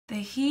The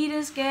heat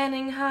is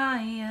getting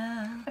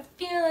higher. I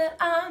feel it,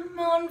 I'm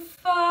on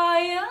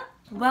fire.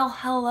 Well,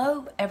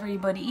 hello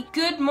everybody.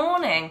 Good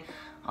morning.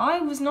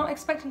 I was not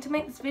expecting to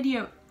make this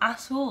video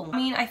at all. I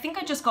mean, I think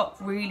I just got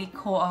really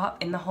caught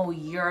up in the whole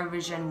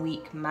Eurovision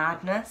week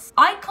madness.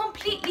 I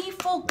completely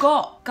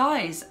forgot.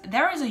 Guys,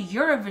 there is a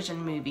Eurovision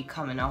movie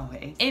coming our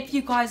way. If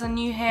you guys are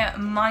new here,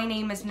 my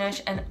name is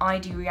Nush and I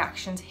do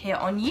reactions here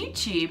on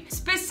YouTube.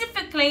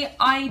 Specifically,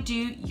 I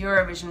do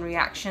Eurovision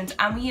reactions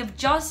and we have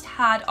just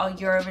had our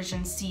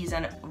Eurovision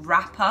season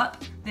wrap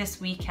up this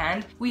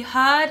weekend. We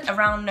heard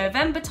around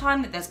November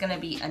time that there's going to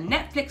be a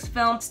Netflix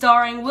film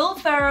starring Will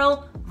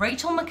Ferrell,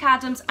 Rachel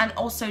Mcadams and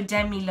also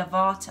Demi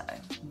Lovato.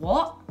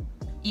 What?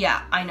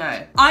 Yeah, I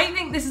know. I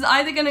think this is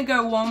either gonna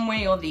go one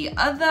way or the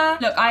other.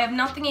 Look, I have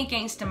nothing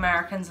against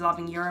Americans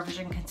loving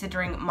Eurovision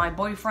considering my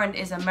boyfriend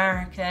is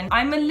American.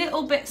 I'm a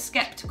little bit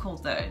skeptical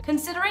though,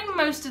 considering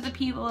most of the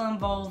people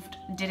involved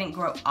didn't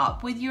grow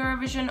up with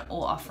Eurovision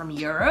or are from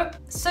Europe.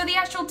 So the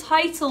actual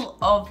title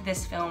of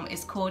this film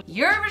is called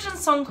Eurovision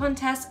Song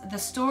Contest, The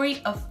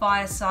Story of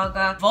Fire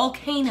Saga,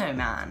 Volcano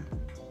Man.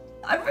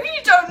 I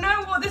really don't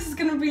know what this is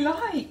gonna be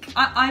like.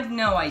 I have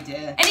no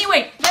idea.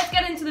 Anyway, let's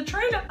get into the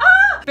trailer.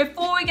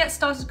 Before we get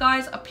started,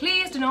 guys,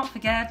 please do not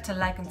forget to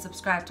like and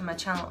subscribe to my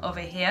channel over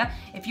here.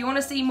 If you want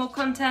to see more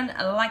content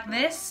like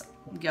this,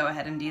 go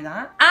ahead and do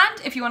that. And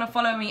if you want to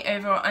follow me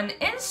over on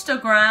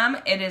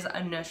Instagram, it is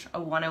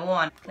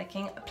Nush101.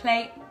 Clicking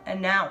play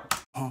now.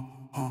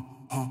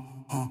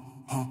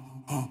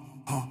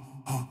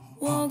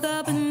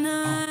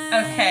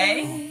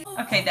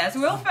 Okay, there's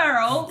Will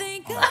Ferrell.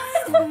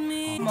 Oh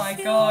my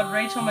god,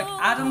 Rachel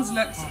Mcadams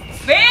looks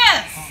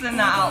fierce in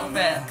that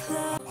outfit.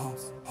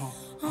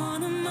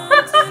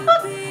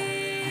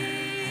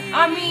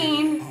 I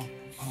mean,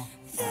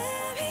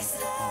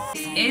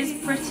 it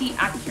is pretty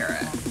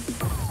accurate.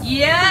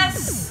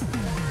 Yes!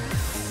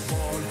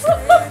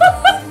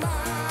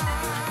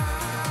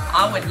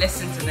 I would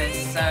listen to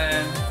this, so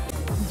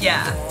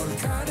yeah.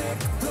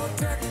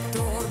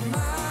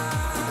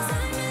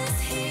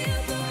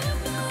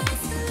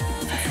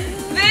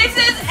 This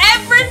is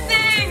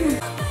everything!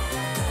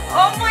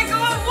 Oh my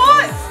god,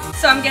 what?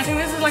 So I'm guessing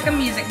this is like a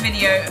music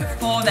video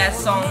for their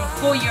song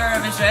for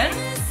Eurovision.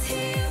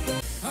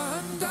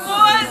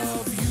 What?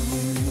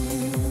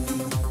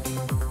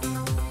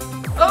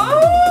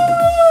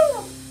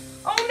 Oh!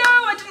 Oh no,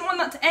 I didn't want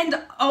that to end.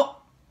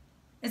 Oh,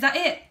 is that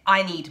it?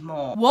 I need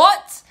more.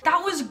 What?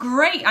 That was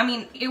great. I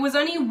mean, it was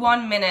only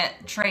 1 minute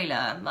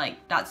trailer.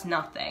 Like, that's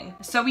nothing.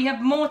 So we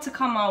have more to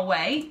come our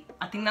way.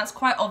 I think that's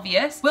quite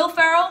obvious. Will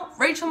Ferrell,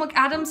 Rachel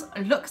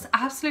McAdams looks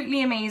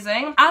absolutely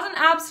amazing. As an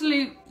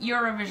absolute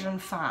Eurovision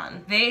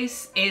fan,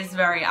 this is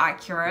very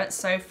accurate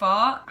so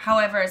far.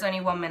 However, it's only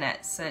 1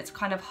 minute, so it's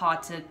kind of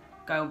hard to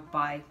go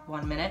by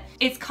 1 minute.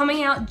 It's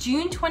coming out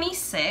June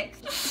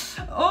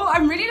 26th. Oh,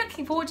 I'm really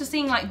looking forward to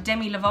seeing like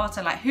Demi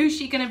Lovato, like who's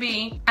she gonna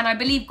be? And I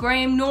believe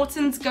Graham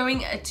Norton's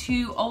going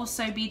to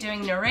also be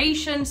doing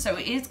narration, so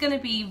it is gonna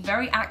be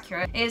very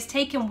accurate. It has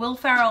taken Will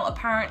Ferrell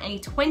apparently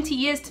 20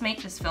 years to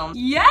make this film.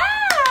 Yeah!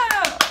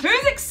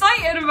 Who's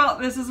excited about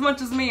this as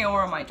much as me,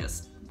 or am I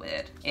just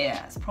weird?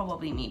 Yeah, it's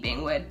probably me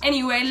being weird.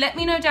 Anyway, let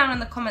me know down in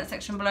the comment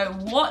section below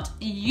what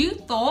you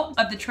thought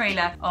of the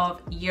trailer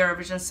of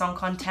Eurovision Song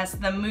Contest,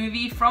 the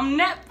movie from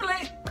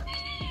Netflix.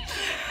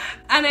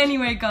 And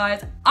anyway,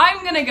 guys,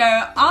 I'm gonna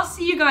go. I'll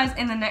see you guys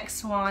in the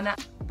next one.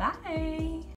 Bye.